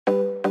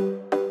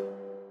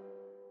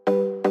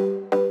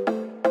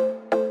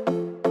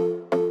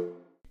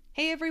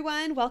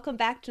and welcome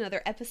back to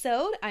another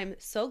episode. I'm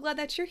so glad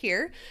that you're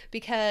here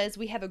because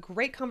we have a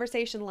great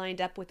conversation lined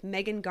up with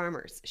Megan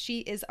Garmers. She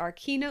is our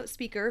keynote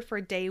speaker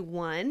for day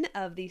one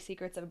of the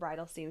Secrets of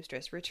Bridal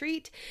Seamstress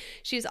Retreat.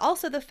 She's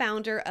also the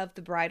founder of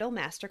the Bridal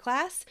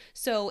Masterclass.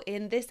 So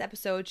in this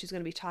episode, she's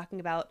going to be talking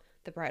about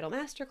the Bridal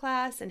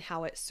Masterclass and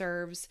how it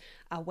serves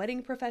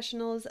wedding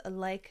professionals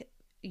like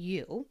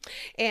you.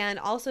 And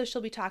also she'll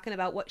be talking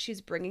about what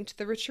she's bringing to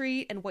the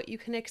retreat and what you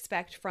can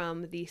expect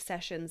from the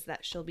sessions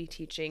that she'll be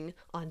teaching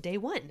on day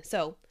one.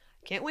 So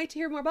can't wait to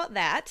hear more about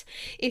that.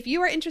 If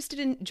you are interested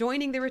in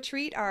joining the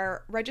retreat,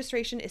 our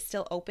registration is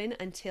still open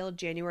until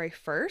January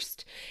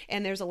 1st,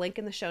 and there's a link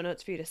in the show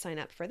notes for you to sign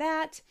up for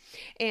that.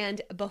 And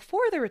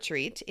before the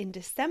retreat in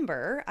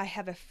December, I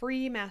have a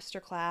free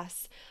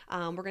masterclass.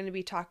 We're going to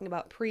be talking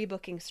about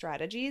pre-booking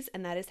strategies,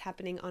 and that is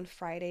happening on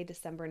Friday,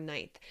 December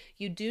 9th.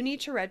 You do need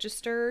to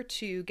register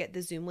to get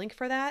the Zoom link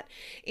for that,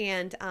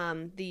 and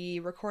the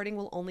recording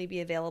will only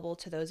be available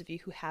to those of you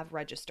who have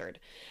registered.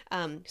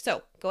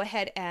 So go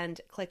ahead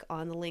and click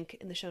on the link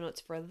in the show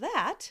notes for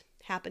that,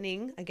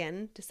 happening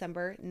again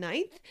December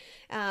 9th.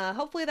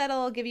 Hopefully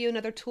that'll give you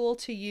another tool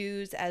to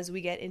use as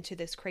we get into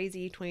this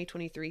crazy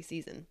 2023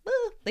 season.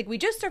 Like we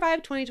just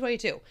survived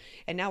 2022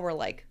 and now we're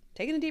like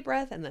taking a deep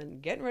breath and then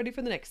getting ready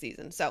for the next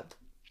season. So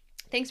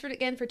thanks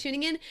again for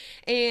tuning in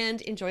and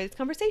enjoy this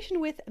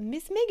conversation with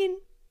Miss Megan.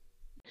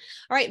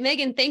 All right,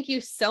 Megan, thank you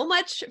so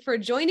much for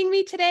joining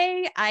me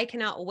today. I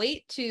cannot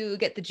wait to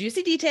get the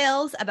juicy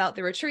details about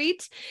the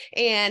retreat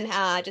and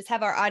just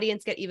have our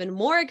audience get even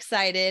more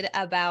excited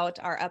about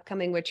our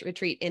upcoming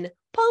retreat in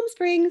Palm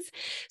Springs.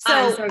 So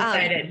I'm so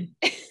excited.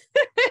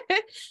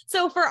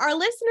 So for our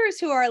listeners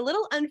who are a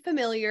little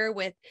unfamiliar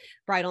with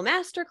Bridal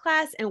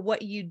Masterclass and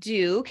what you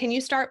do, can you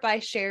start by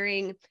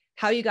sharing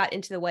how you got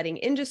into the wedding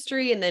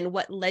industry and then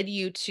what led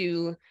you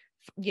to,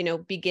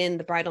 begin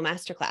the Bridal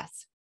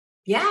Masterclass?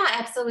 Yeah,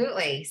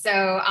 absolutely.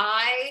 So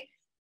I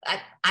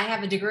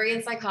have a degree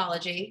in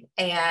psychology,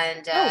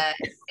 and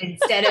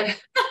instead of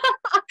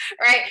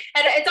right,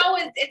 and it's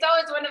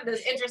always one of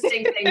those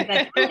interesting things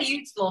that's really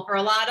useful for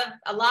a lot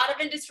of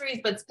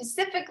industries, but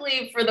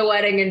specifically for the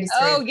wedding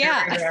industry. Oh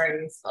yeah, very,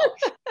 very useful.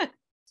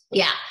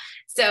 Yeah.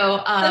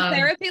 So the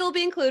therapy will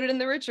be included in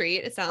the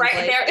retreat. It sounds right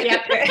like.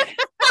 there.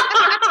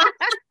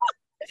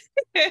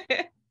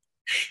 Yeah.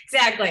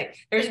 Exactly.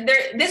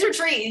 This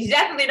retreat, you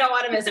definitely don't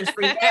want to miss. There's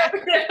free therapy.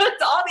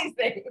 It's all these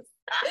things.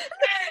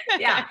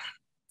 Yeah.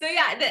 So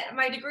yeah,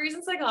 my degree's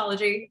in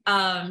psychology.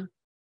 I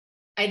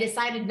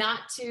decided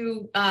not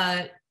to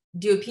I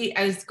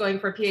was going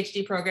for a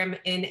PhD program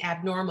in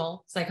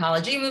abnormal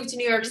psychology, moved to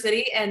New York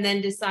City, and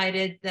then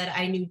decided that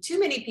I knew too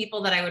many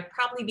people that I would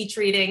probably be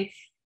treating,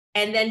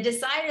 and then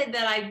decided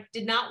that I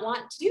did not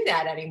want to do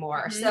that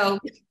anymore. Mm-hmm. So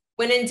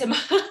went into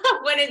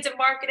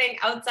marketing,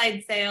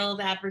 outside sales,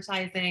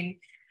 advertising.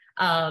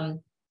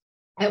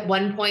 At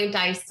one point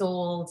I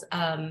sold,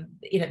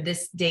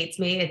 this dates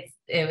me.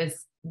 It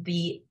was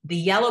the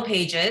Yellow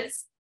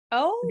Pages.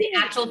 Oh, the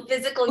actual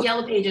physical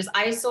Yellow Pages.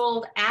 I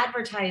sold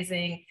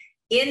advertising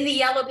in the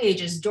Yellow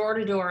Pages, door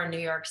to door in New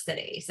York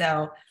City.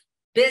 So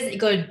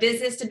go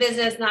business to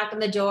business, knock on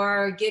the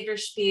door, give your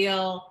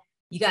spiel.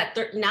 You got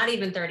not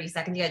even 30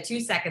 seconds. You got 2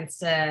 seconds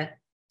to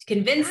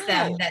convince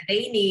them that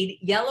they need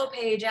Yellow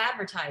Page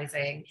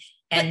advertising,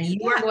 and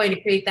you are going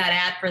to create that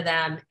ad for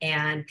them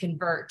and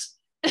convert,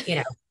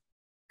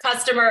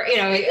 customer,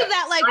 Think of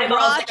that like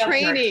raw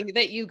training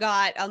that you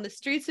got on the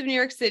streets of New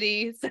York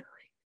City. So,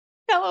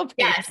 Yellow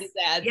Pages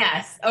ads.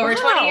 Yes. Over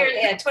 20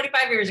 years,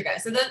 25 years ago.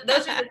 So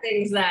those are the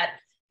things that,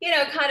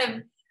 kind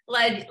of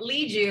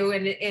lead you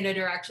in a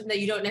direction that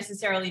you don't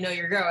necessarily know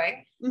you're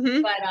going.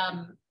 Mm-hmm.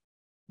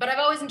 But I've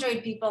always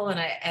enjoyed people, and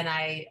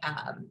I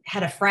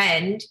had a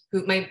friend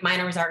who my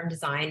minor was art and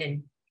design,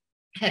 and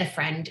had a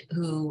friend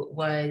who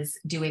was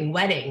doing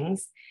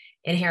weddings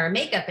in hair and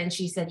makeup, and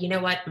she said, "You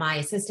know what? My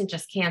assistant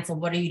just canceled.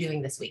 What are you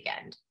dodoing this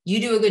weekend? You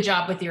do a good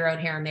job with your own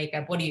hair and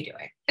makeup. What are you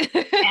doing?"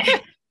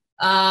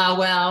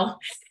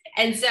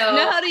 And so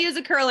know how to use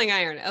a curling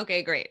iron.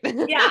 Okay, great.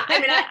 Yeah, I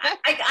mean,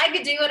 I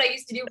could do it. I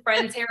used to do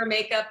friends' hair and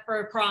makeup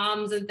for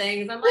proms and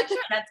things. I'm like, sure,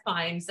 that's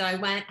fine. So I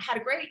went, had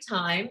a great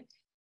time.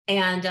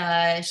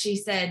 And she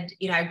said,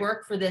 I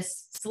work for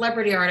this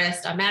celebrity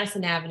artist on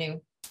Madison Avenue.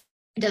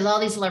 It does all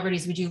these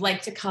celebrities. Would you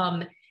like to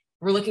come?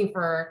 We're looking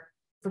for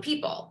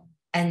people.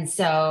 And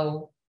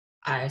so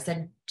I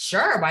said,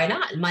 sure, why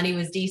not? Money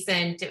was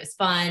decent. It was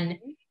fun.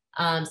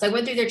 So I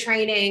went through their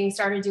training,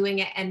 started doing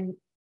it. And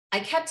I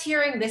kept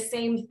hearing the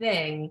same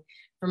thing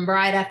from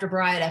bride after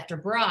bride after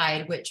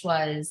bride, which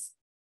was,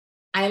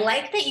 I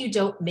like that you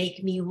don't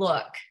make me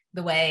look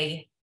the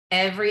way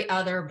every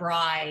other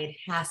bride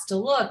has to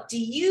look. Do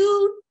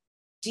you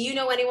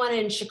know anyone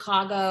in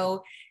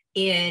Chicago,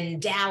 in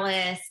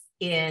Dallas,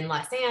 in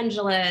Los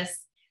Angeles?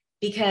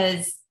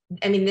 Because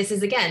I mean, this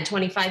is again,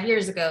 25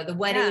 years ago, the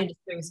wedding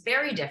industry was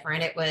very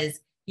different. It was,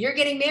 you're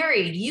getting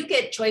married, you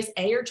get choice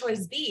A or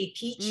choice B,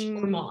 peach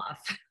or mauve.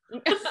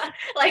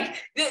 Like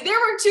there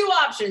were two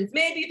options,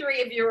 maybe three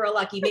if you were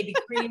lucky, maybe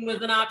cream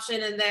was an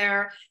option in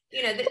there.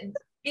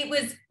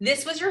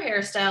 this was your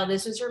hairstyle,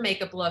 this was your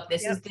makeup look,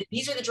 Yep.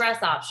 these are the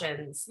dress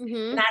options. And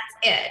Mm-hmm. that's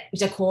it.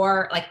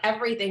 Decor, like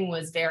everything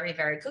was very,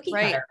 very cookie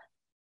Right. cutter.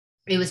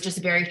 It was just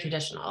very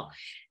traditional.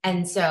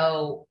 And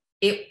so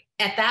it,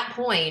 at that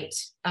point,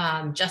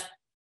 just,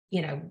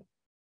 you know,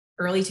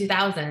 early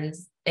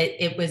 2000s,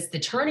 it was the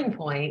turning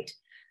point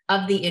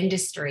of the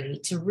industry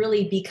to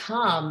really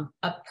become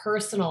a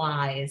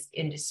personalized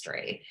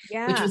industry,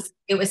 Yeah.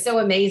 it was so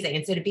amazing.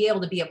 And so to be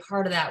able to be a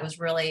part of that was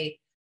really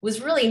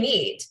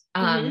neat.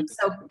 Mm-hmm.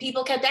 So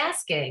people kept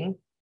asking.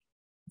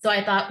 So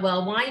I thought,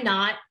 well, why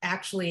not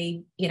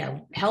actually,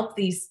 help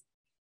these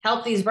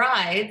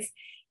brides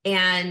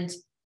and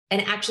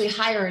actually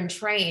hire and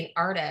train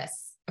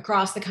artists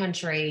across the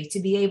country to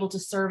be able to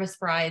service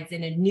brides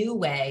in a new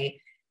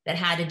way that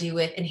had to do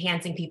with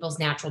enhancing people's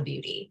natural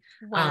beauty.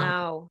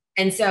 Wow.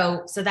 And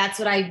so that's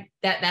what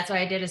that's what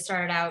I did, is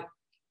started out.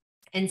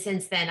 And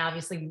since then,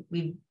 obviously,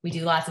 we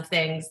do lots of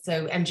things.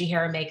 So MG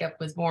Hair and Makeup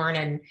was born,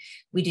 and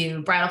we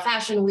do Bridal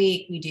Fashion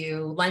Week. We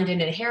do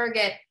London and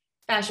Harrogate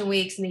Fashion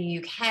Weeks in the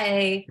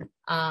UK,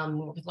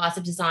 with lots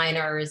of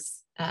designers.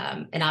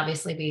 And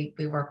obviously,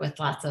 we work with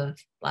lots of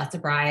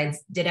brides.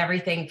 Did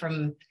everything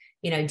from,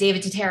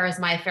 David Totera's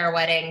My Fair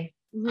Wedding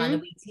on the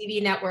Mm-hmm. WE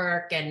TV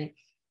network, and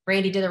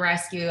Brandy to the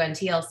Rescue on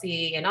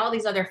TLC, and all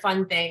these other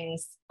fun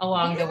things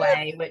along the Yeah.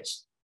 way, which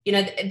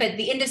but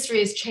the industry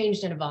has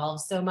changed and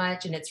evolved so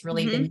much. And it's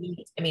really Mm-hmm. been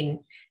neat. I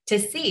mean, to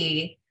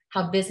see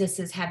how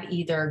businesses have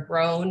either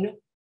grown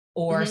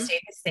or Mm-hmm.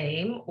 stayed the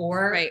same,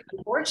 or Right.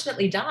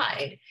 unfortunately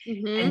died.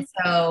 Mm-hmm. And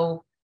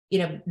so,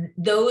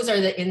 those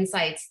are the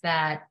insights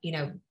that,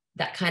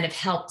 that kind of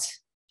helped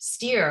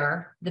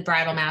steer the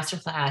bridal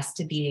masterclass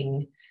to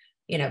being,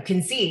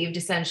 conceived,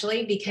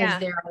 essentially, because Yeah.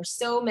 there are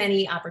so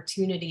many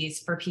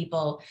opportunities for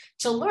people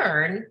to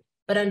learn,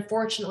 but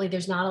unfortunately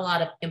there's not a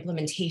lot of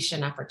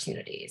implementation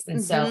opportunities.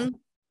 And so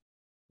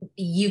Mm-hmm.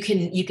 you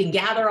can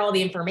gather all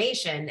the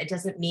information. It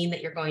doesn't mean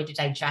that you're going to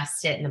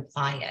digest it and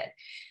apply it.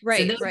 So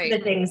Right. those Right. are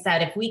the things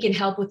that, if we can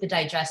help with the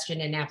digestion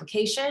and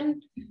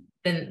application,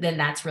 then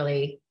that's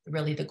really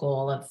the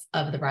goal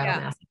of the bridal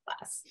Yeah.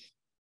 masterclass.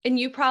 And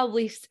you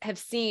probably have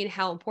seen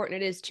how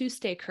important it is to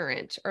stay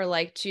current, or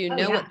like to Oh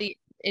know yeah. what the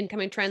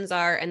incoming trends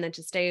are, and then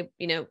to stay,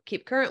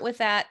 keep current with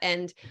that.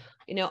 And,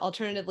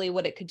 alternatively,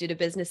 what it could do to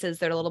businesses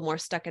that are a little more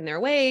stuck in their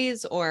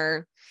ways,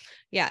 or,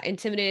 yeah,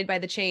 intimidated by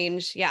the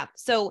change. Yeah.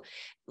 So,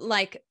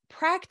 like,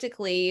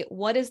 practically,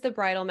 what does the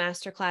bridal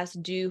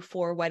masterclass do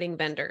for wedding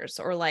vendors?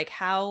 Or like,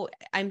 how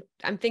I'm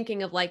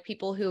thinking of like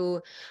people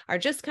who are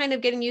just kind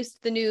of getting used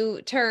to the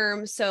new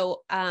term.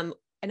 So, and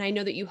I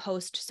know that you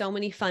host so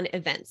many fun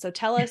events. So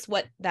tell us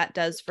what that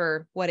does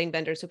for wedding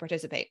vendors who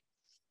participate.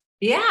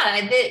 Yeah,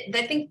 I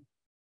think,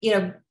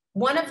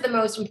 one of the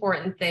most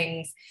important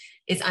things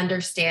is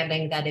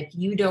understanding that if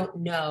you don't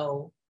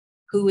know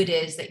who it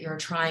is that you're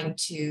trying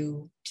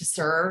to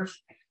serve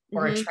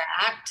or Mm-hmm.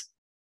 attract,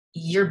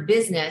 your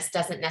business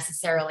doesn't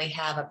necessarily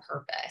have a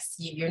purpose.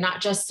 You're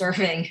not just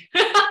serving.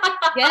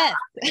 Yes.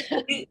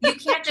 You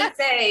can't just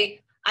say,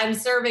 I'm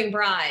serving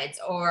brides,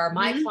 or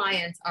my Mm-hmm.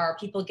 clients are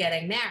people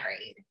getting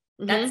married.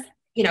 That's,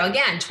 Mm-hmm.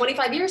 again,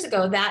 25 years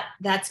ago,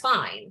 that's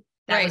fine.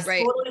 That Right. was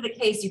Right. totally the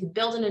case. You could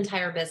build an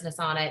entire business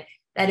on it.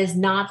 That is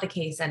not the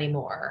case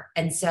anymore.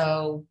 And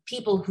so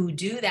people who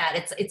do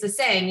that, it's a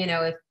saying,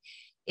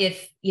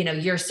 if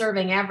you're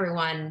serving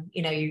everyone,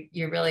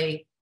 you're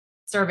really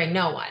serving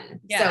no one.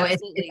 Yeah, So it's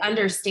absolutely.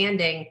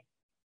 understanding,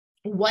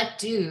 what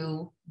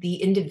do the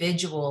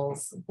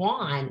individuals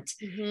want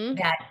Mm-hmm.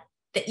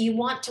 that you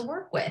want to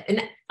work with.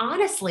 And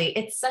honestly,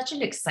 it's such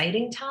an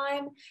exciting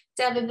time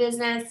to have a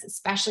business,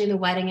 especially in the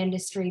wedding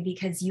industry,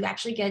 because you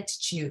actually get to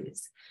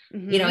choose.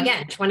 Mm-hmm.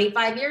 Again,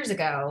 25 years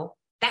ago,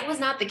 that was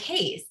not the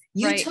case.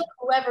 You Right. took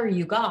whoever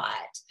you got.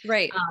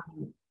 Right.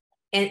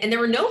 And there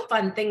were no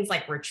fun things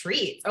like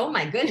retreats. Oh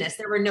my goodness.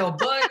 There were no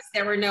books.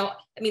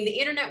 The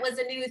internet was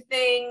a new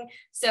thing.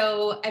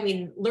 So,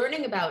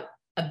 learning about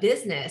a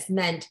business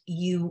meant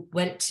you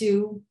went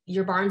to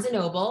your Barnes and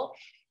Noble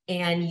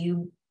and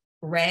you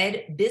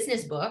read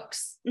business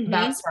books Mm-hmm.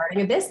 about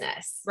starting a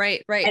business.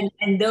 Right. Right.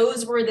 And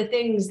those were the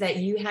things that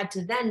you had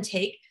to then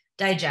take,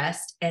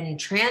 digest, and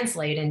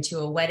translate into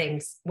a wedding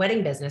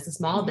business, a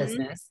small Mm-hmm.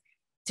 business,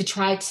 to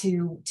try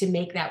to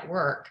make that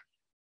work.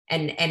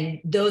 And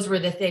those were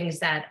the things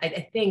that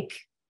I think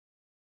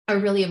are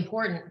really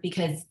important,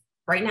 because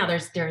right now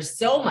there's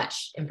so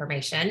much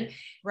information. And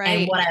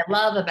Right. what I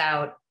love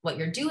about what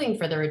you're doing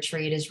for the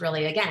retreat is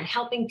really, again,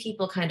 helping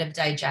people kind of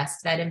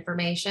digest that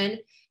information,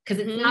 because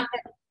Mm-hmm.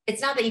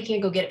 it's not that you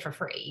can't go get it for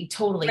free. You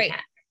totally Right. can.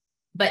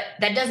 But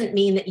that doesn't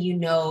mean that you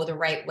know the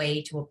right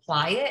way to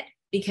apply it,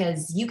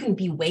 because you can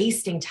be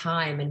wasting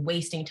time and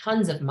wasting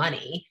tons of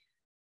money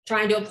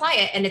trying to apply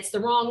it, and it's the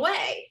wrong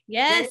way.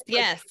 Then Yes.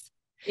 Yes.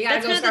 you got to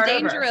That's go kind of the start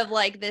danger over. of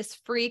like this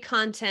free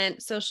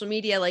content, social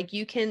media. Like,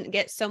 you can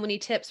get so many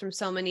tips from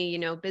so many,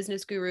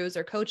 business gurus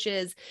or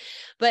coaches.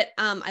 But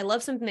I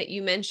love something that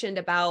you mentioned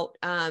about,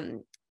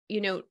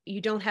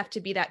 you don't have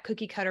to be that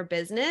cookie cutter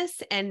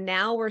business. And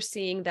now we're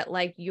seeing that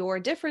like your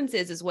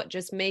differences is what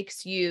just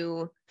makes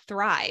you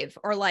thrive,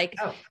 or like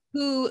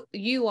who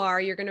you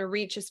are. You're going to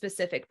reach a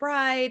specific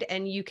bride,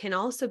 and you can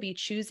also be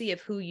choosy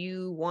of who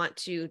you want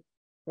to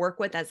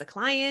work with as a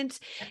client.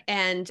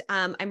 And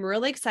I'm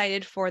really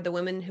excited for the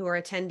women who are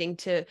attending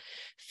to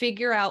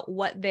figure out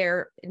what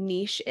their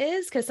niche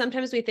is. Because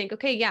sometimes we think,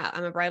 okay, yeah,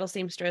 I'm a bridal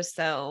seamstress,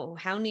 so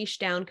how niche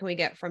down can we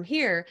get from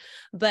here?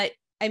 But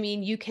I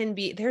mean,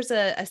 there's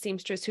a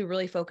seamstress who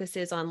really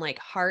focuses on like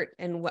heart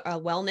and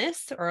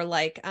wellness, or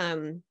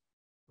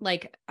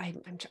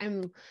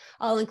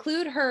I'll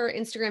include her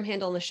Instagram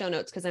handle in the show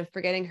notes because I'm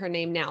forgetting her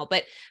name now,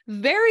 but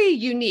very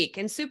unique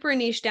and super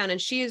niche down.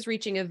 And she is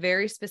reaching a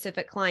very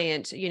specific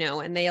client,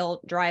 and they'll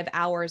drive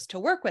hours to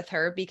work with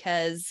her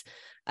because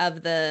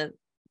of the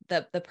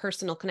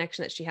personal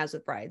connection that she has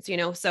with brides,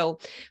 so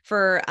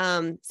for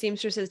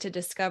seamstresses to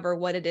discover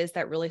what it is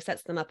that really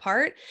sets them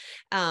apart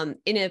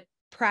in a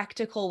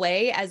practical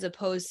way, as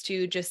opposed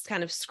to just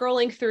kind of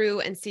scrolling through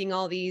and seeing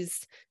all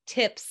these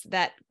tips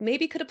that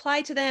maybe could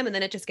apply to them, and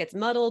then it just gets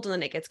muddled, and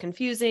then it gets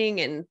confusing,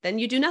 and then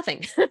you do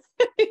nothing.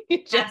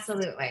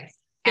 Absolutely.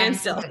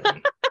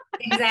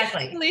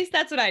 Exactly. At least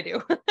that's what I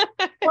do.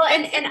 Well,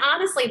 and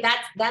honestly,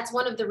 that's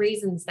one of the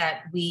reasons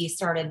that we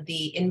started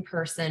the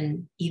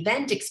in-person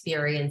event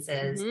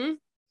experiences. Mm-hmm.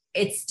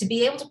 It's to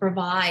be able to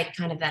provide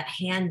kind of that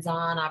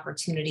hands-on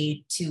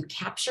opportunity to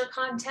capture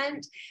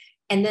content,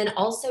 and then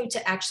also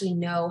to actually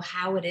know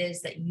how it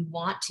is that you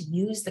want to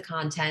use the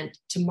content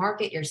to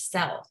market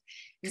yourself.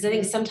 Because I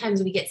think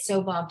sometimes we get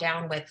so bogged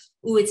down with,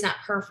 ooh, it's not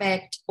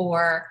perfect,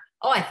 or,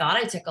 oh, I thought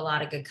I took a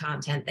lot of good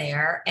content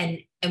there. And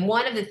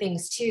one of the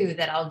things too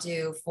that I'll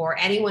do for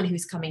anyone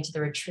who's coming to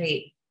the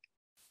retreat,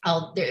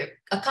 there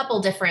are a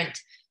couple different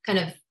kind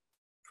of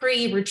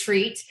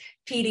pre-retreat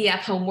PDF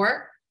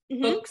homework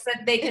books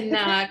that they can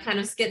kind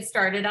of get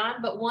started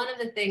on. But one of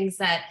the things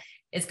that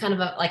is kind of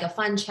like a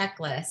fun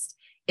checklist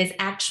is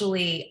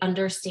actually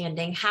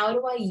understanding, how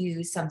do I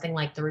use something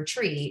like the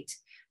retreat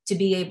to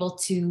be able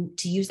to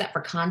use that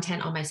for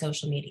content on my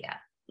social media?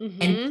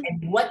 And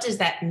what does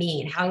that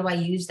mean? How do I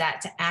use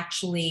that to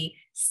actually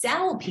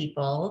sell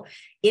people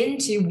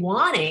into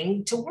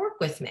wanting to work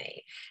with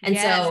me? And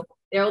so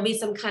there will be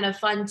some kind of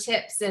fun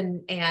tips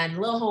and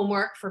little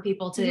homework for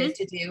people to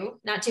do,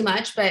 not too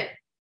much, but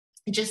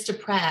just to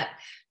prep,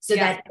 so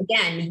that,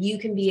 again, you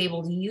can be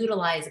able to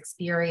utilize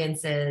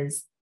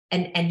experiences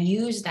and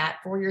use that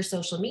for your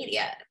social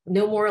media.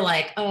 No more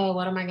like, oh,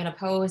 what am I going to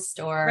post?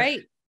 Or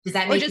does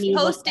that make me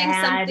look bad? Or just posting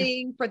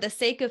something for the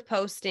sake of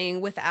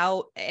posting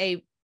without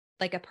a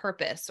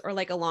purpose or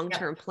like a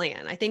long-term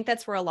plan. I think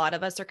that's where a lot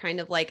of us are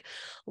kind of like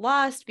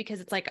lost, because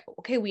it's like,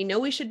 okay, we know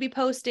we should be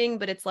posting,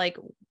 but it's like,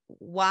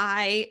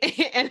 why?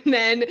 And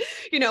then,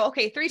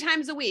 okay, 3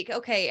 times a week.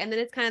 Okay. And then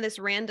it's kind of this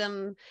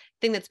random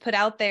thing that's put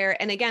out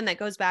there. And again, that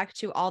goes back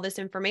to all this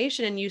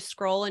information, and you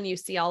scroll and you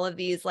see all of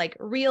these like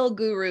real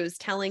gurus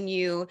telling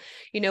you,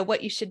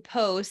 what you should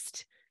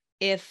post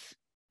if,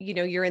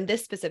 you're in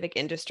this specific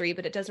industry,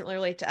 but it doesn't really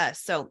relate to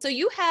us. So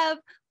you have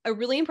a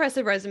really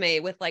impressive resume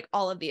with like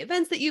all of the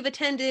events that you've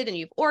attended and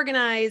you've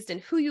organized and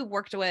who you've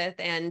worked with.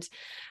 And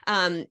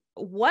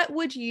what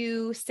would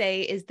you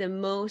say is the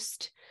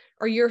most,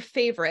 or your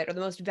favorite, or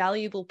the most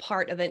valuable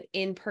part of an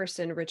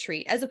in-person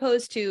retreat, as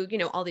opposed to,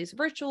 all these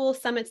virtual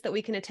summits that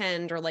we can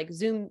attend, or like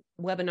Zoom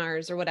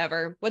webinars or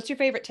whatever? What's your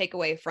favorite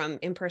takeaway from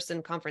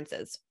in-person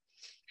conferences?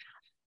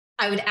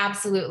 I would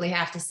absolutely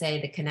have to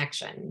say the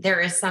connection. There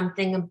is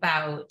something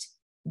about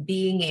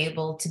being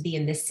able to be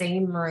in the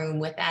same room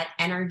with that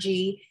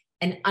energy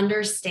and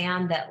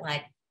understand that,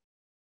 like,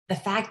 the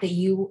fact that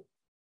you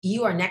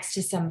are next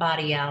to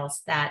somebody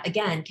else that,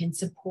 again, can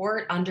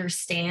support,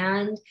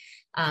 understand,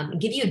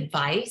 give you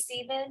advice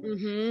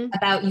even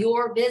about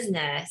your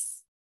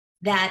business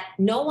that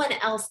no one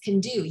else can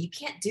do. You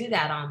can't do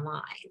that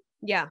online.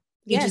 Yeah.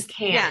 You just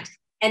can't. Yeah.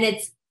 And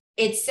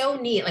it's so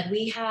neat. Like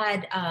we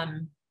had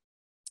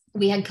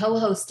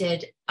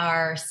co-hosted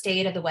our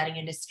State of the Wedding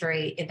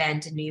Industry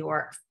event in New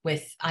York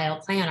with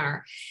Aisle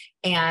Planner.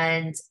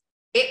 And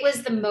it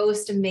was the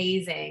most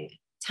amazing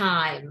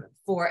time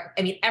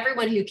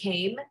everyone who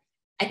came,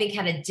 I think,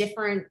 had a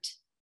different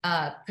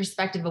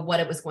perspective of what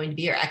it was going to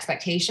be, or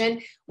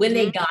expectation when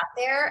they got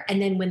there.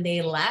 And then when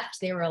they left,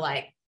 they were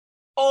like,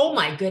 oh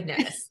my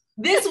goodness,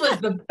 this was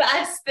the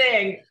best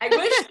thing. I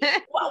wish,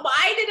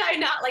 why did I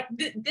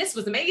not this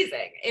was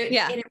amazing.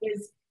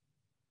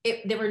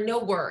 There were no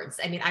words.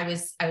 I mean, I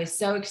was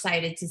so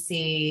excited to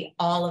see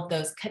all of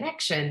those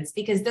connections,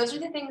 because those are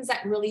the things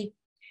that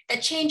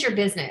change your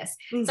business.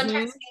 Sometimes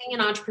being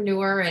an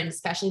entrepreneur, and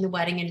especially in the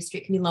wedding industry,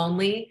 it can be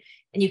lonely,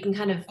 and you can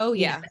kind of,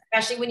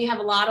 especially when you have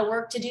a lot of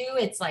work to do,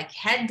 it's like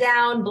head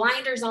down,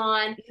 blinders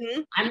on.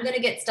 I'm going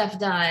to get stuff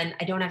done.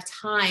 I don't have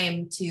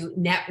time to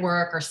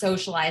network or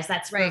socialize.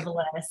 That's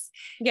frivolous.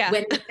 Yeah.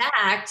 When in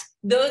fact,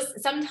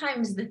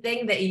 sometimes the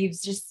thing that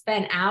you've just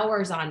spent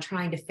hours on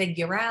trying to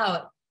figure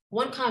out,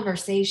 one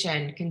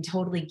conversation can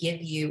totally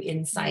give you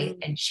insight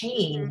and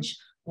change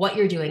what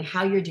you're doing,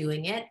 how you're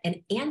doing it,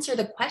 and answer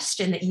the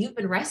question that you've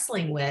been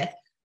wrestling with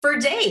for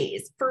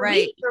days, for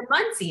weeks, for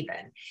months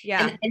even.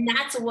 Yeah. And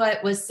that's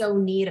what was so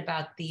neat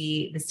about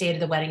the State of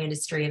the Wedding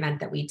Industry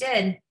event that we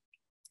did.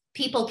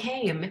 People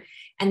came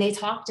and they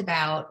talked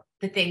about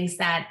the things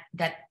that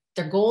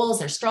their goals,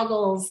 their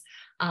struggles,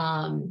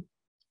 and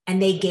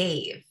they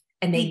gave.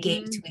 And they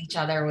gave to each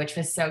other, which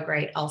was so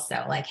great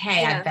also. Like,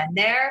 hey, I've been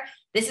there.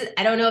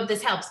 I don't know if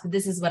this helps, but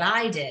this is what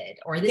I did,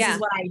 or this is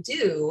what I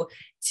do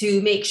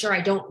to make sure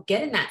I don't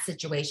get in that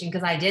situation.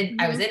 Because I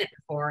was in it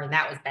before and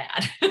that was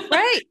bad.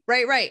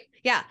 Right.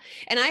 Yeah.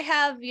 And I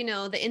have,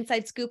 the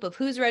inside scoop of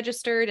who's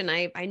registered, and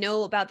I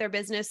know about their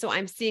business. So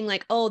I'm seeing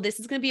like, oh, this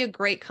is going to be a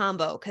great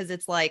combo, because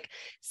it's like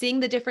seeing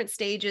the different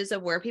stages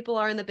of where people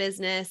are in the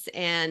business,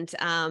 and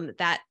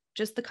that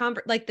just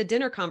the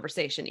dinner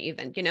conversation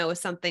even, is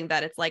something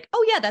that it's like,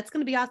 oh yeah, that's going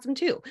to be awesome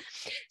too.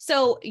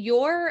 So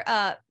you're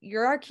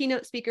our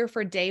keynote speaker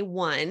for day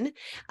one.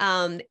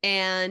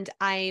 And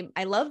I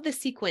love the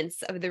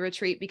sequence of the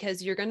retreat,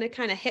 because you're going to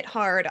kind of hit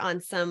hard on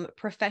some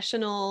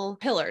professional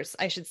pillars,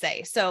 I should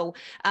say. So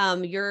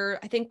I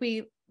think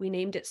we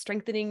named it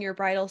Strengthening Your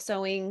Bridal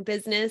Sewing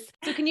Business.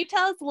 So can you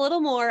tell us a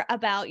little more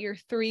about your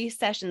 3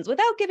 sessions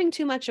without giving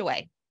too much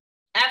away?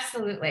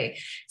 Absolutely.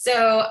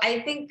 So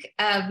I think,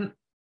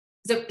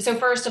 so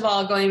first of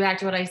all, going back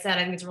to what I said,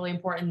 I think it's really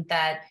important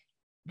that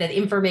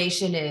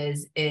information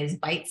is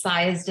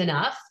bite-sized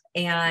enough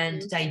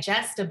and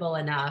digestible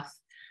enough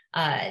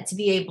to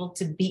be able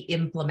to be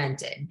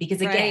implemented.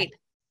 Because again,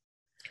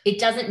 it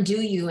doesn't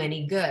do you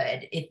any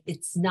good if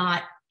it's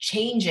not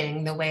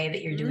changing the way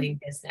that you're doing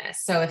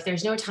business. So if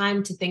there's no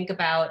time to think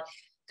about,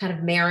 kind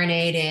of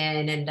marinate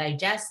in and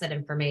digest that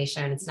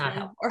information, it's not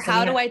helpful. Or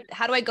how do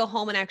I go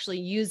home and actually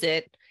use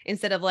it,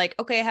 instead of like,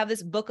 okay, I have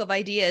this book of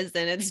ideas,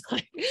 and it's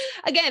like,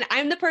 again,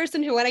 I'm the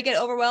person who, when I get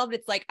overwhelmed,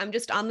 it's like, I'm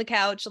just on the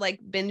couch,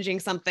 like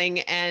binging something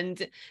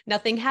and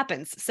nothing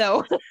happens.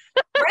 So.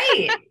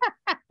 Right.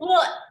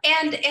 Well,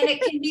 and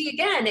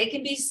it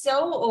can be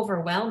so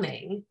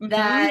overwhelming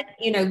that,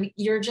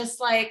 you're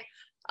just like,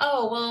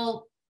 oh,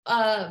 well,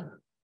 I'll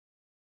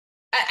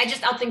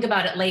think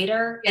about it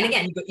later. Yeah. And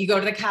again, you go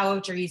to the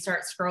couch, or you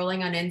start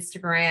scrolling on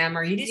Instagram,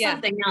 or you do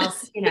something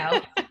else,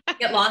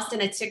 get lost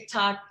in a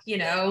TikTok,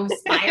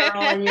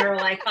 spiral, and you're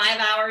like 5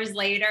 hours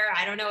later,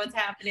 I don't know what's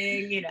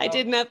happening. I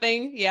did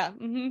nothing. Yeah.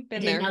 Been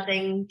there.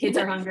 Nothing. Kids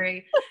are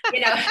hungry,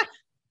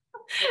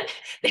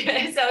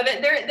 So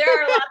there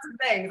are lots of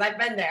things. I've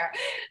been there,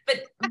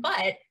 but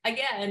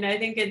again, I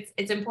think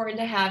it's important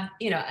to have,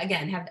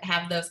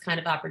 have those kind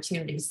of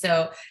opportunities.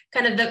 So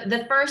kind of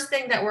the first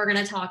thing that we're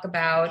going to talk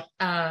about,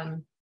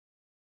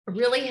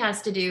 really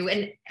has to do,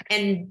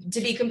 and to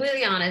be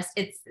completely honest,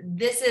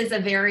 this is a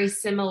very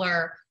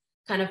similar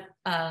kind of,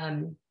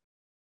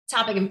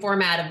 topic and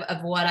format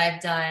of what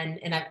I've done.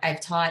 And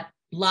I've taught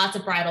lots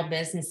of bridal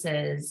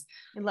businesses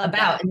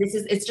about, and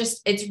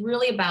it's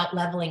really about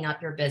leveling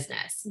up your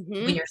business.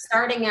 When you're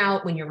starting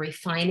out, when you're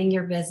refining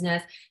your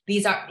business,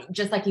 these are,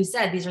 just like you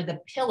said, these are the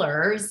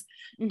pillars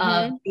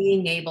of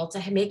being able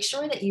to make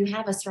sure that you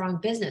have a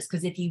strong business.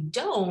 Because if you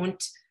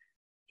don't,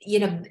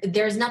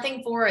 there's no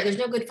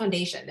good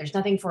foundation. There's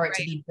nothing for it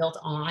to be built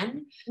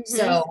on.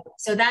 So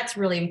that's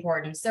really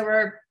important. So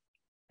we're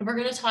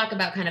going to talk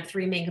about kind of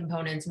 3 main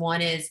components.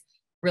 One is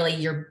really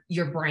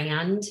your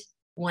brand.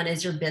 One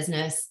is your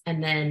business,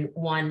 and then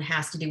one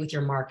has to do with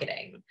your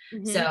marketing.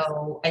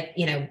 So,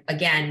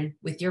 again,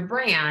 with your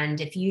brand,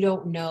 if you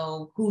don't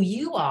know who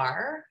you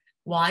are,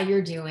 why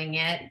you're doing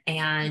it,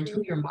 and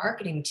who you're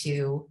marketing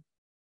to,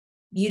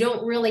 you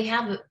don't really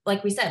have,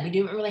 like we said, we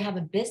don't really have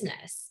a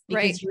business,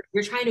 because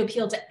you're trying to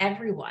appeal to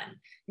everyone.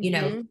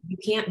 You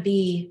can't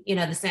be,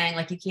 the saying,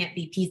 like, you can't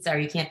be pizza, or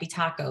you can't be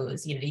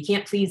tacos, you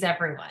can't please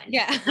everyone.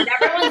 Yeah. Not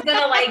everyone's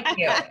going to like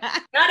you.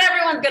 Not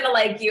everyone's going to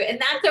like you.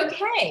 And that's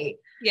okay.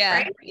 Yeah.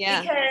 Right?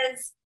 Yeah.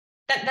 Because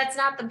that's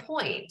not the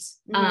point.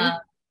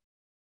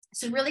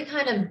 So really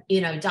kind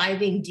of,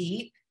 diving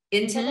deep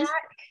into that.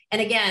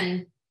 And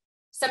again,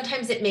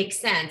 sometimes it makes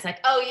sense. Like,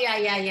 oh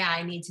yeah.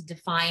 I need to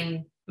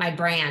define my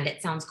brand.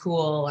 It sounds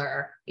cool,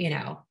 or,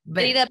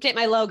 but I need to update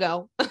my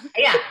logo.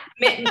 Yeah.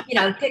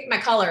 Pick my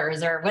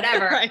colors or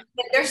whatever. Right.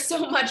 But there's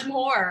so much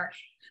more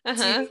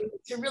to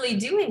really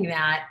doing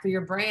that for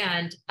your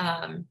brand.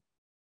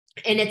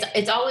 And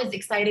it's always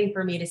exciting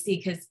for me to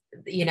see, because,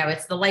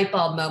 it's the light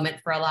bulb moment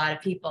for a lot of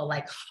people.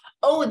 Like,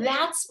 oh,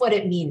 that's what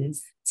it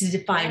means to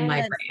define my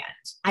brand.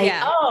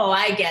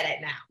 I get it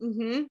now.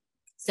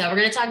 So we're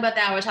going to talk about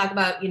that. We'll talk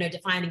about,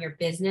 defining your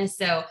business.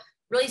 So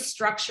really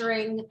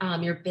structuring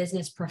your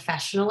business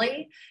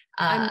professionally.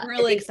 I'm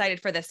really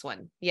excited for this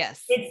one.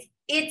 Yes.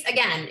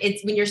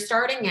 It's when you're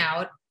starting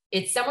out,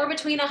 it's somewhere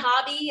between a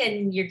hobby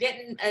and you're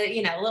getting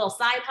a little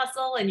side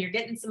hustle, and you're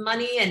getting some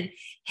money, and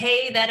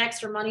hey, that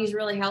extra money is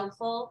really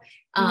helpful.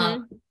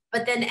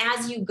 But then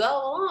as you go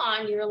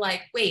on, you're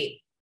like,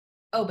 wait,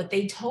 oh, but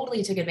they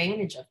totally took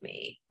advantage of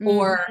me,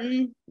 or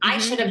I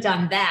should have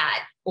done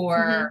that,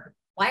 or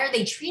why are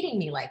they treating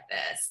me like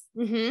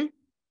this?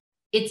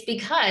 It's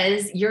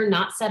because you're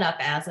not set up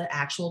as an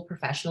actual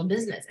professional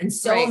business. And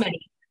so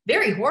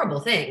very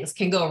horrible things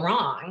can go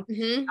wrong,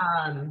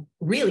 Mm-hmm.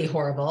 really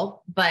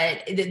horrible.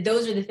 But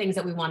those are the things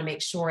that we want to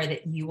make sure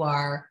that you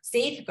are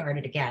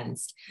safeguarded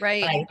against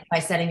Right. by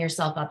setting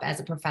yourself up as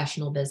a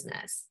professional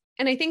business.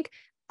 And I think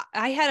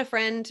I had a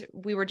friend,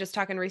 we were just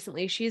talking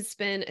recently. She's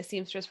been a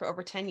seamstress for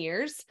over 10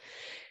 years.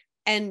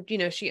 And,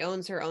 she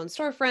owns her own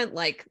storefront,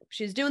 like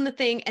she's doing the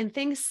thing and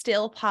things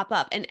still pop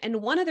up. And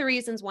one of the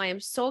reasons why I'm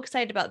so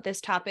excited about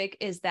this topic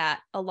is that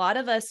a lot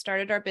of us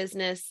started our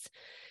business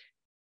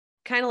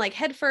kind of like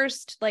head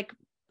first, like,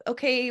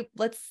 okay,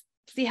 let's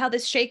see how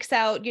this shakes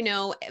out,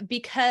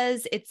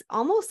 because it's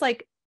almost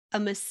like a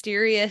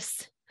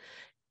mysterious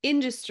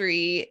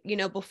industry,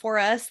 before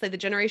us, like the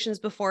generations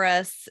before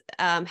us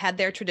had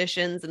their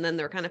traditions and then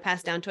they're kind of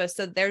passed down to us.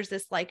 So there's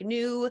this like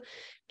new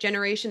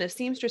generation of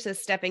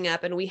seamstresses stepping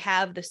up, and we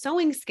have the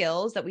sewing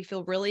skills that we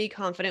feel really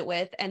confident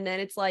with. And then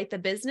it's like the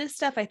business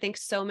stuff. I think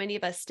so many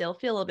of us still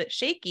feel a little bit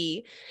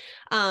shaky.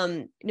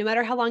 No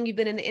matter how long you've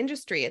been in the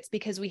industry, it's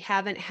because we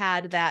haven't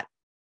had that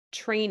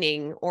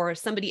training or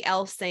somebody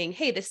else saying,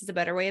 hey, this is a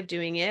better way of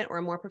doing it or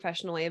a more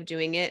professional way of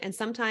doing it. And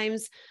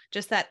sometimes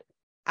just that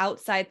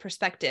outside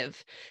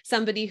perspective,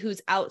 somebody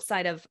who's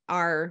outside of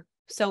our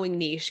sewing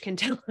niche can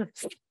tell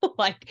us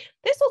like,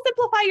 this will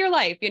simplify your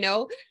life,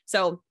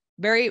 So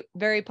very,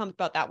 very pumped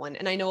about that one.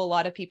 And I know a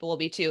lot of people will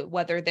be too,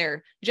 whether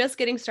they're just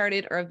getting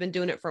started or have been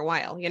doing it for a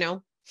while,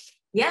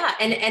 Yeah.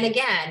 And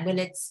again, when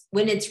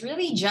it's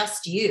really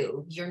just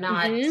you're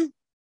not, Mm-hmm.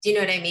 do you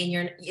know what I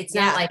mean? It's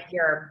not like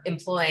you're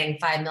employing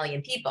 5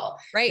 million people,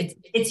 Right.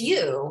 It's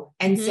you.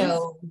 And Mm-hmm.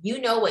 so,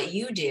 what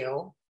you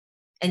do.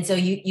 And so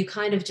you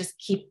kind of just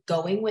keep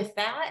going with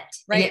that.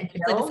 Right. And it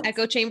It's like this builds.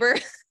 echo chamber.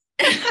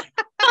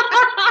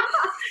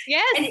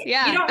 Yes. And you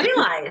Yeah. don't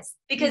realize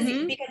because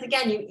Mm-hmm.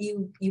 again,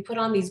 you put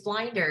on these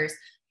blinders,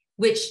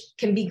 which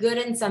can be good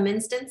in some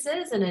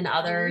instances, and in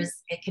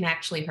others, it can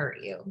actually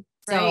hurt you.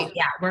 So Right.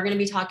 yeah, we're going to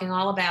be talking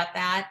all about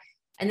that.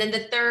 And then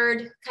the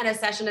third kind of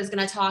session is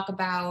going to talk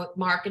about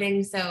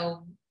marketing.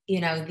 So,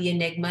 the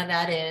enigma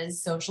that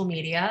is social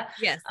media.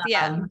 Yes.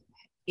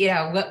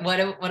 Yeah. What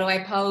do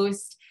I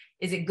post?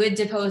 Is it good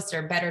to post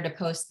or better to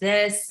post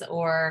this?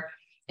 Or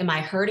am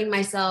I hurting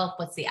myself?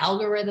 What's the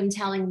algorithm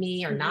telling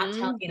me or not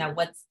telling,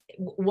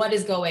 what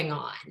is going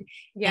on?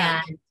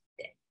 Yeah. And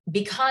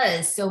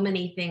because so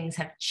many things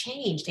have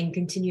changed and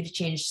continue to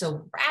change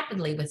so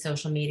rapidly with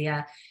social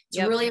media,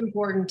 it's really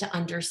important to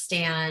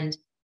understand,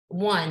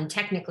 one,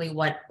 technically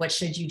what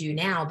should you do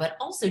now, but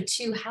also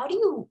two, how do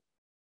you,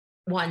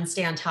 one,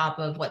 stay on top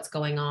of what's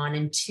going on,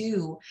 and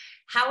two,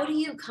 how do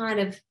you kind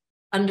of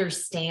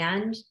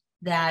understand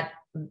that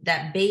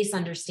base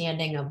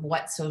understanding of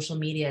what social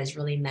media is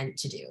really meant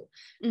to do.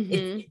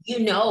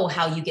 Mm-hmm.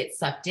 How you get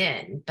sucked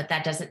in, but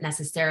that doesn't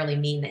necessarily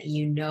mean that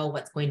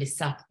what's going to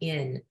suck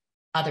in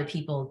other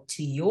people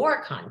to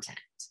your content.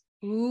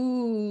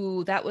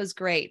 Ooh, that was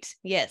great.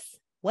 Yes.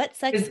 What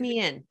sucks me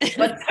in?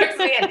 What sucks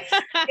me in?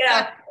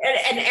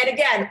 And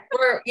again,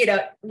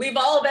 we've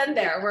all been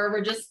there where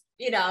we're just,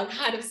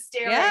 kind of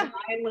staring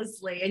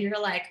mindlessly, and you're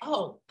like,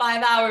 oh,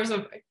 5 hours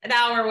of an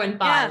hour went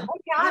by. Yeah.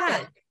 What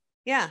happened?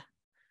 Yeah.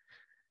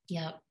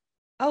 Yep.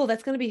 Oh,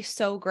 that's going to be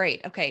so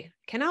great. Okay.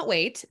 Cannot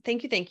wait.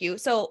 Thank you. Thank you.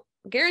 So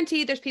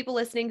guaranteed there's people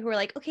listening who are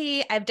like,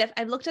 okay,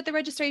 I've looked at the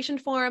registration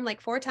form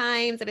like 4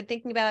 times. I've been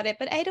thinking about it,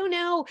 but I don't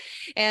know.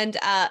 And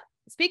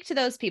speak to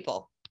those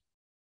people.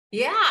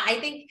 Yeah. I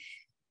think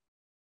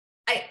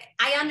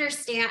I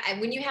understand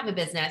when you have a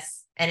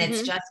business and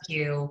it's just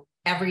you,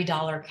 every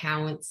dollar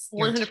counts.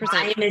 Your 100%.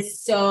 time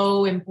is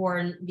so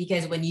important,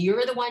 because when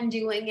you're the one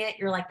doing it,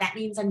 you're like, that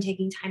means I'm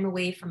taking time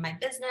away from my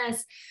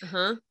business.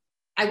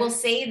 I will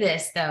say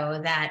this though,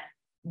 that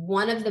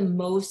one of the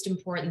most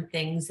important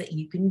things that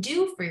you can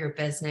do for your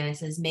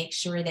business is make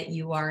sure that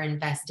you are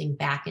investing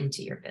back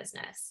into your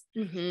business.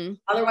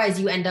 Otherwise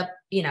you end up,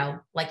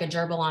 like a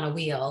gerbil on a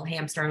wheel,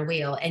 hamster on a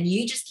wheel, and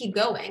you just keep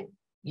going.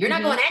 You're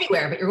not going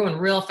anywhere, but you're going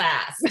real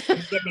fast. You're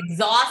getting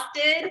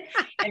exhausted.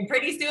 And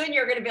pretty soon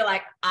you're going to be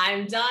like,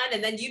 I'm done.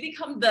 And then you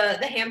become the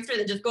hamster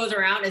that just goes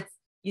around.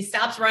 You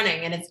stops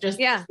running and it's just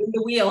in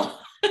the wheel.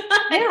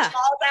 It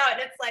falls out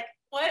and it's like,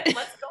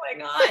 what's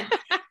going on?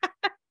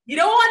 You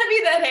don't want to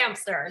be that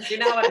hamster. You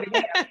know what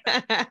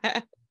I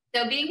mean?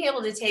 So being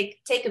able to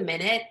take a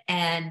minute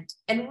and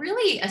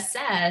really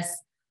assess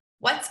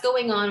what's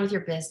going on with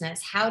your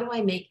business. How do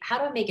I make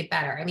it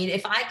better? I mean,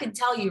 if I could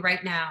tell you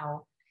right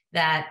now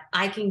that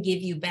I can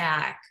give you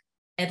back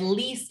at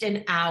least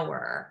an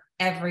hour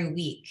every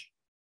week.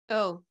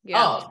 Oh,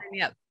 yeah.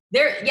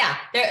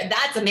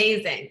 That's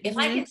amazing. If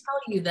I can tell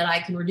you that I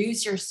can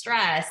reduce your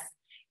stress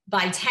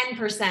by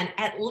 10%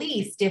 at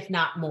least, if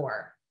not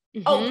more.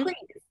 Oh, please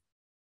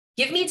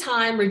give me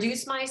time,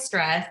 reduce my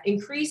stress,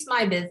 increase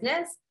my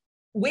business.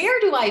 Where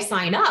do I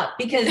sign up?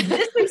 Because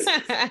this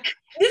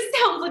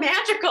sounds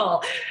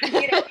magical.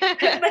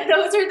 But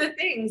those are the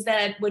things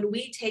that when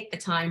we take the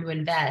time to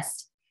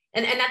invest,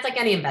 and that's like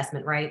any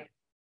investment, right?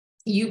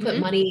 You put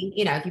money,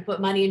 if you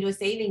put money into a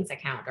savings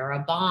account or a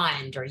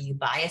bond, or you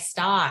buy a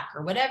stock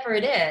or whatever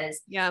it is,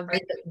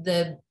 right?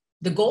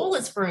 The goal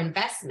is for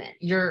investment.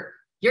 You're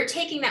you're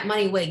taking that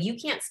money away. You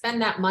can't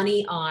spend that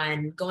money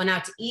on going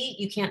out to eat.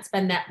 You can't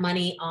spend that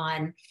money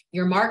on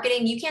your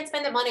marketing. You can't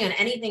spend that money on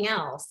anything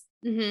else.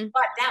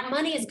 But that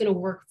money is going to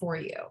work for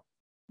you.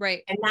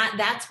 Right. And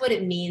that's what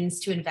it means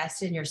to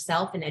invest in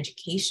yourself and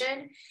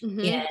education.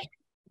 Mm-hmm.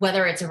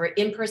 Whether it's an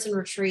in-person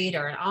retreat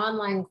or an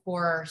online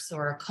course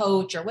or a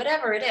coach or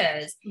whatever it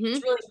is,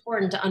 it's really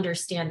important to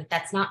understand that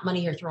that's not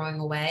money you're throwing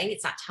away.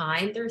 It's not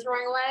time they're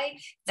throwing away.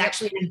 It's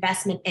actually an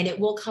investment, and it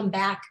will come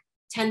back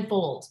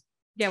tenfold.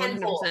 Yeah,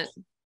 tenfold. 100%.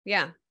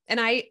 Yeah. And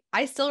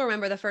I still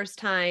remember the first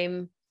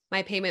time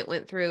my payment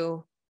went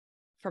through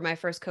for my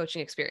first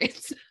coaching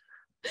experience.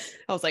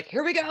 I was like,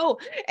 here we go.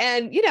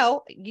 And, you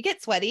know, you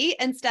get sweaty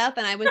and stuff.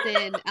 And I was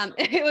in,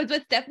 it was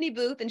with Stephanie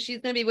Booth, and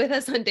she's going to be with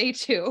us on day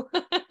 2.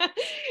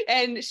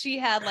 And she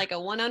had like a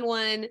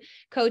one-on-one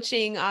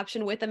coaching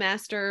option with a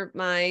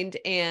mastermind.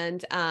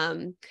 And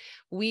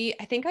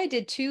I think I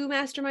did 2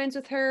 masterminds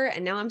with her,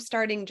 and now I'm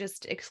starting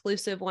just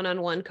exclusive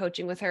one-on-one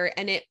coaching with her.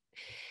 And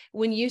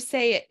when you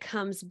say it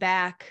comes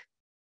back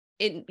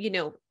in, you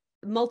know,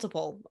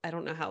 multiple, I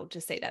don't know how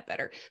to say that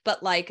better,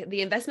 but like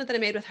the investment that I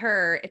made with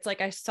her, it's like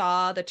I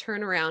saw the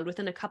turnaround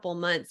within a couple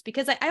months,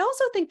 because I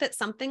also think that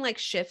something like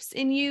shifts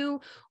in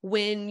you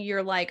when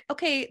you're like,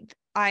 okay,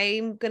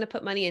 I'm going to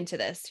put money into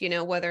this, you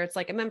know, whether it's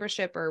like a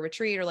membership or a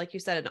retreat, or like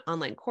you said, an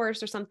online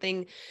course or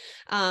something.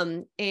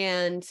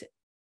 And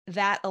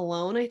that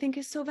alone, I think,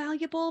 is so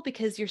valuable,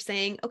 because you're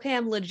saying, okay,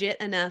 I'm legit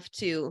enough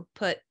to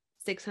put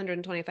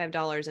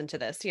 $625 into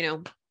this, you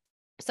know?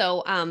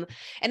 So, and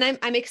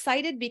I'm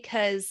excited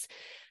because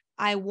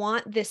I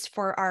want this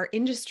for our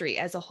industry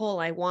as a whole.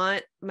 I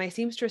want my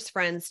seamstress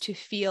friends to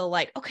feel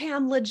like, okay,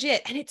 I'm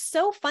legit. And it's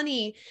so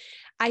funny.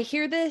 I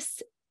hear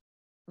this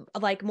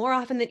like more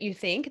often than you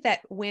think,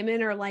 that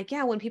women are like,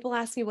 yeah, when people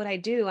ask me what I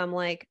do, I'm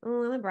like,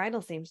 oh, I'm a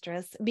bridal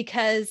seamstress,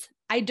 because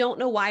I don't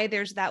know why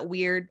there's that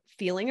weird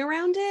feeling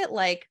around it.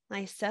 Like,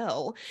 I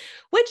sew,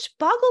 which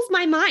boggles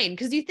my mind,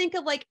 because you think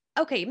of like,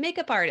 okay,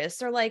 makeup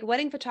artists or like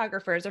wedding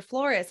photographers or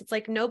florists. It's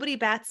like nobody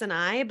bats an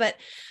eye, but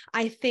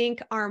I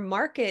think our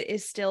market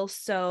is still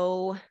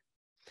so,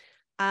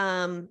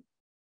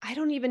 I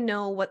don't even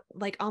know what,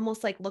 like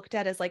almost like looked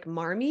at as like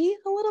marmy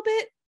a little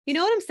bit. You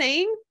know what I'm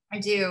saying? I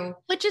do.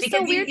 Which is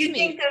Because so weird to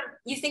me.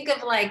 You think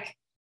of like,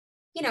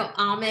 you know,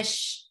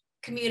 Amish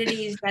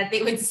communities that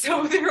they would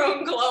sew their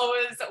own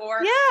clothes,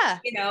 or, Yeah.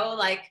 you know,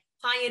 like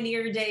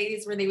pioneer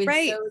days where they would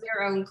Right. sew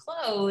their own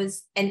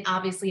clothes. And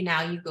obviously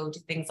now you go to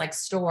things like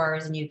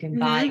stores and you can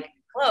buy Mm-hmm.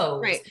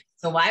 clothes. Right.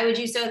 So why would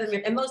you sew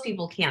them? And most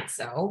people can't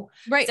sew.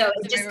 Right. So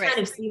it just Right. kind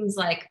of seems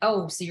like,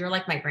 oh, so you're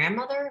like my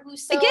grandmother who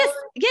sewed?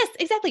 Yes,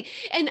 exactly.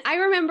 And I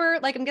remember,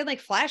 like, I'm getting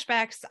like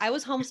flashbacks. I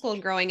was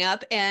homeschooled growing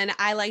up, and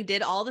I like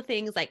did all the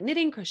things like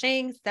knitting,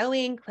 crocheting,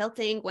 sewing,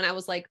 quilting when I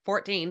was like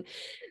 14.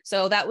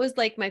 So that was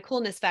like my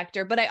coolness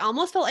factor. But I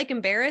almost felt like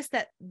embarrassed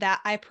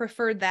that I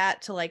preferred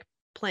that to like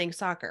playing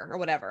soccer or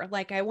whatever.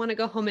 Like, I want to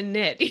go home and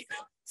knit.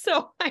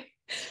 So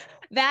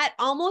that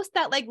almost,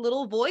 that like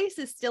little voice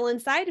is still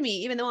inside of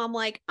me, even though I'm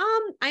like,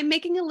 I'm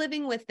making a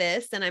living with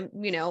this, and I'm,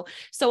 you know,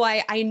 so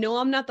I know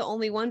I'm not the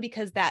only one,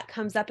 because that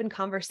comes up in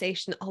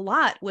conversation a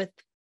lot with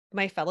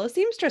my fellow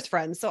seamstress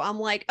friends. So I'm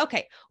like,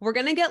 okay, we're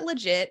going to get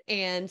legit.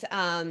 And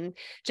I'm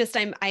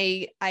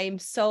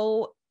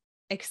so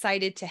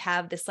excited to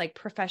have this like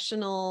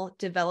professional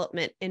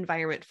development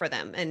environment for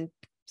them and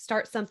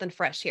start something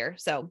fresh here.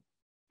 So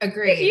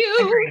Agreed. you,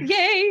 Agreed.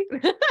 yay.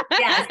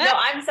 Yes, no,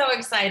 I'm so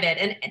excited.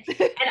 And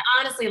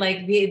honestly,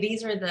 like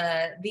these are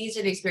the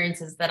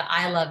experiences that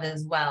I love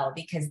as well,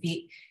 because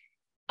the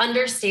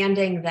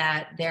understanding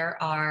that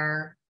there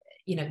are,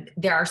 you know,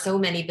 there are so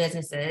many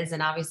businesses,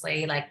 and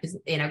obviously like,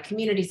 you know,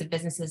 communities of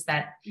businesses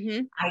that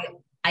Mm-hmm.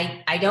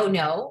 I don't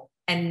know.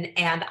 And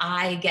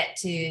I get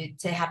to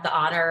have the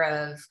honor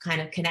of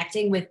kind of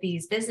connecting with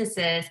these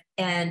businesses,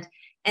 and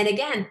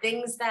again,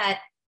 things that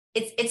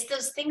it's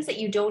those things that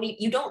you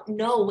don't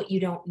know what you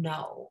don't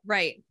know.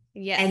 Right.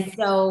 Yes. And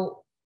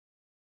so,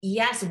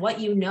 yes, what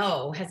you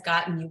know has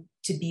gotten you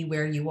to be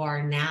where you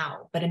are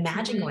now, but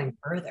imagine Mm-hmm. going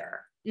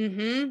further.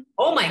 Mm-hmm.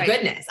 Oh my Right.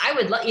 goodness. I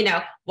would let you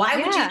know, why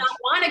would you Yeah. not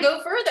want to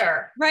go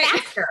further, Right.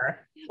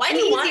 faster? Why And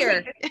do you want to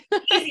easier. make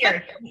this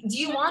easier? Do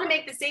you want to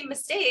make the same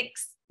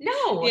mistakes?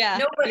 No, Yeah.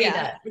 nobody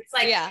Yeah. does. It's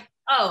like, Yeah.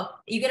 oh,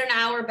 you get an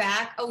hour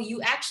back. Oh,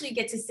 you actually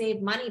get to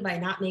save money by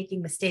not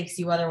making mistakes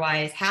you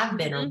otherwise have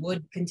been or Mm-hmm.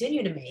 would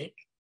continue to make.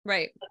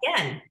 Right.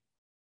 Again,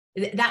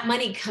 that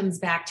money comes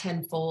back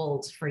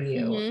tenfold for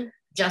you Mm-hmm.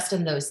 just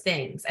in those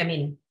things. I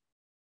mean,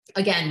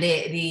 again,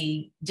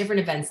 the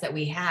different events that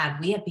we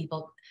have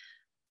people.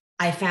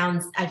 I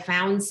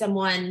found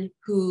someone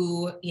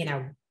who, you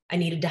know, I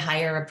needed to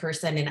hire a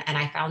person, and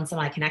I found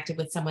someone, I connected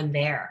with someone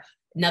there.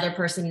 Another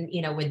person,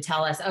 you know, would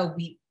tell us, oh,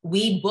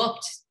 we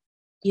booked,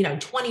 you know,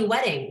 20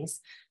 weddings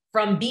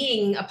from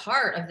being a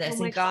part of this. Oh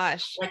my And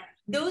gosh. like,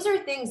 those are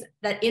things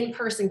that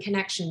in-person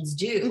connections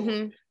do.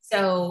 Mm-hmm.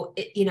 So,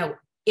 you know,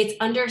 it's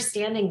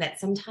understanding that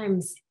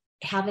sometimes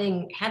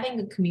having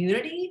a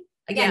community,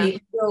 again,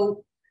 Yeah.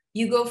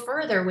 you go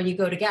further when you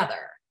go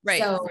together.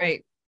 Right. So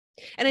Right.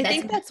 And I That's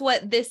think that's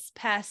what this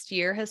past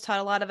year has taught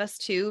a lot of us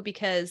too,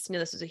 because,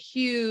 this was a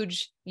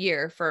huge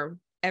year for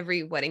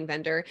every wedding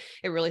vendor.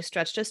 It really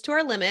stretched us to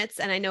our limits.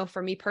 And I know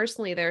for me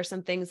personally, there are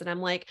some things that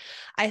I'm like,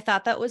 I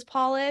thought that was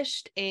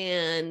polished,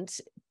 and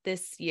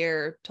this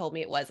year told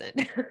me it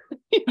wasn't.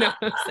 So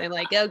I'm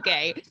like,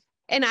 okay.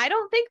 And I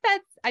don't think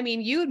that's, I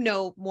mean, you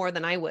know more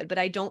than I would, but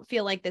I don't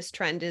feel like this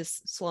trend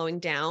is slowing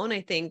down.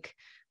 I think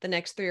the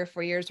next 3 or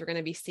 4 years, we're going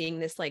to be seeing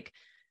this like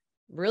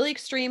really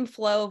extreme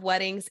flow of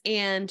weddings,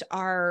 and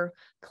our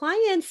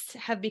clients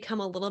have become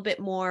a little bit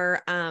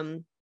more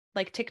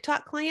like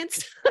TikTok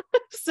clients.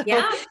 So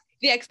yeah.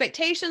 the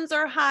expectations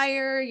are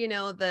higher,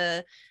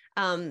 the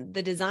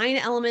design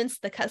elements,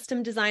 the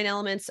custom design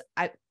elements.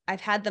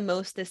 I've had the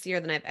most this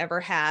year than I've ever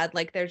had.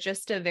 Like there's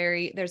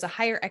a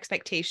higher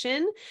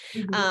expectation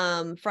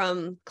Mm-hmm.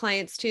 from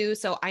clients too.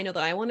 So I know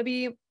that I want to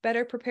be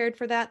better prepared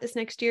for that this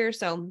next year.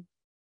 So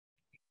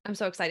I'm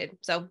so excited.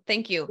 So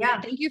thank you. Yeah.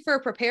 Thank you for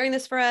preparing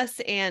this for us.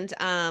 And,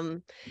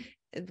 and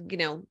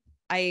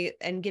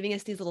giving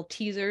us these little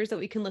teasers that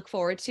we can look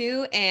forward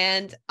to.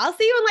 And I'll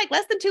see you in like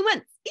less than 2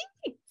 months.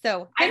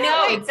 So I cannot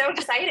know, wait. it's so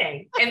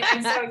exciting.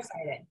 I'm so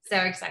excited. So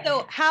excited.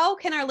 So how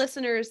can our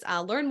listeners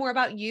learn more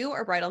about you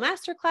or Bridal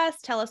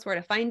Masterclass? Tell us where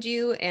to find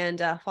you,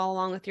 and follow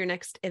along with your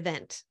next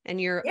event and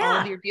all of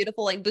Yeah. your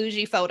beautiful like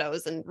bougie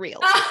photos and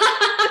reels.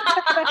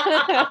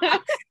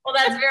 Well,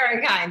 that's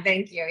very kind.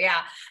 Thank you.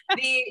 Yeah.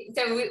 We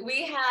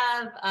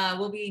have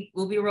we'll be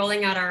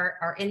rolling out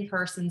our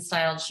in-person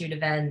styled shoot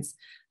events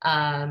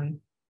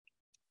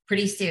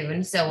pretty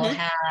soon. So we'll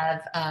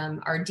have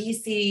our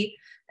DC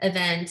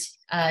event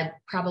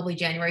probably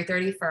January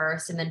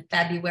 31st, and then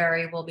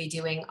February we'll be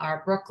doing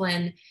our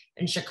Brooklyn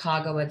and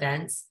Chicago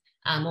events.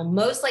 We'll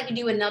most likely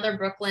do another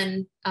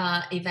Brooklyn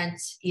event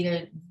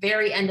either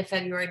very end of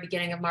February,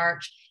 beginning of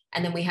March,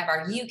 and then we have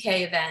our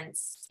UK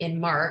events in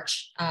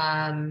March,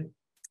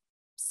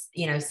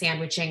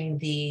 sandwiching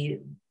the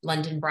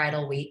London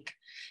Bridal Week.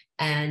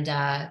 And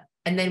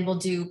then we'll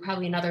do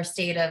probably another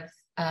state of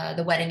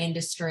the wedding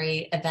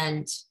industry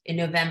event in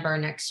November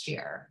next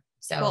year.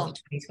 So Cool.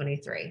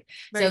 2023.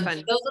 Very so fun.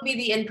 Those will be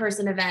the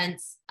in-person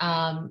events.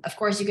 Of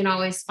course, you can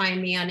always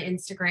find me on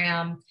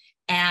Instagram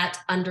at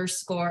the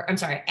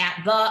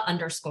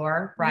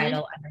bridal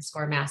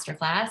underscore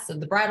masterclass. So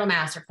the bridal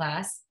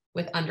masterclass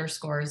with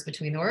underscores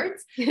between the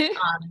words.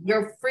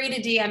 You're free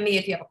to DM me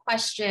if you have a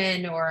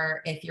question,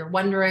 or if you're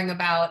wondering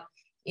about,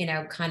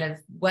 kind of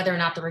whether or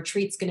not the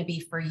retreat's going to be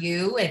for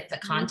you, if the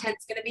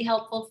content's going to be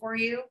helpful for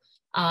you.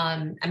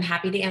 I'm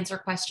happy to answer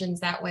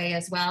questions that way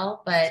as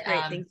well. But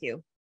great, thank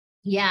you.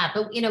 Yeah,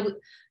 but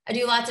I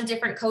do lots of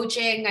different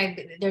coaching.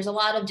 There's a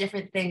lot of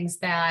different things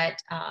that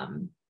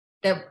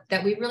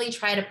that we really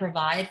try to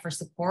provide for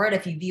support.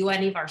 If you view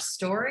any of our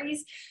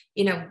stories,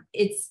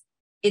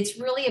 it's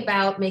really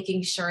about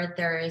making sure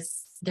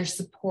there's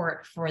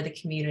support for the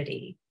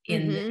community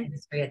in the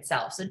industry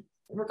itself. So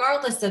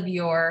regardless of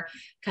your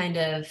kind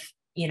of,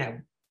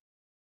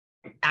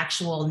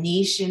 actual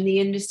niche in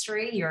the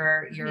industry,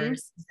 your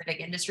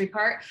specific industry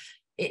part,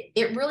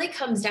 it really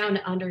comes down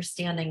to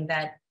understanding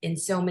that in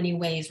so many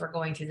ways we're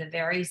going through the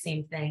very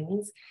same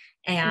things.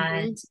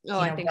 And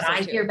what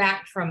I hear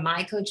back from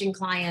my coaching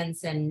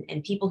clients and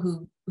people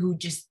who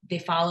just, they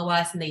follow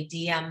us and they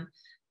DM,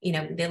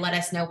 they let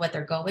us know what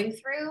they're going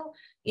through.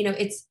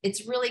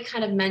 It's really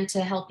kind of meant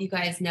to help you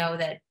guys know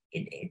that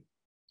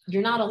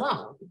you're not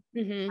alone,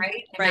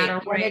 right? No matter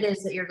what it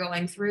is that you're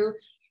going through,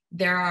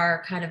 there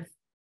are kind of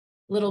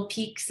little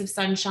peaks of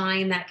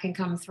sunshine that can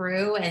come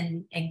through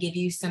and give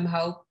you some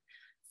hope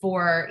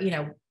for,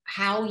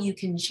 how you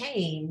can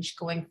change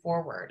going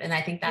forward. And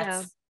I think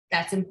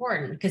that's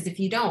important, because if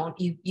you don't,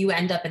 you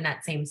end up in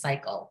that same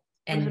cycle.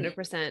 And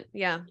 100%.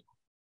 Yeah.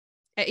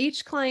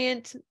 Each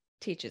client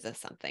teaches us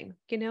something,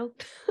 And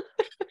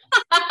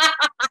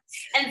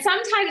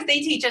sometimes they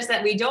teach us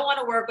that we don't want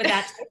to work with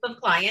that type of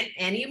client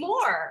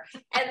anymore.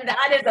 And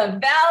that is a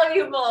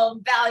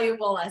valuable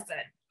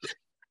lesson.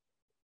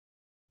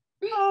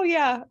 Oh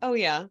yeah.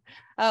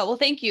 Well,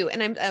 thank you.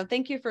 And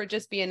thank you for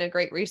just being a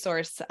great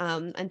resource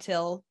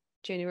until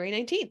January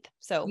 19th.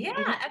 So yeah,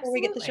 before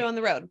we get the show on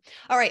the road.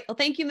 All right. Well,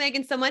 thank you,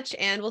 Megan, so much.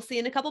 And we'll see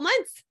you in a couple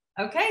months.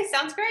 Okay.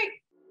 Sounds great.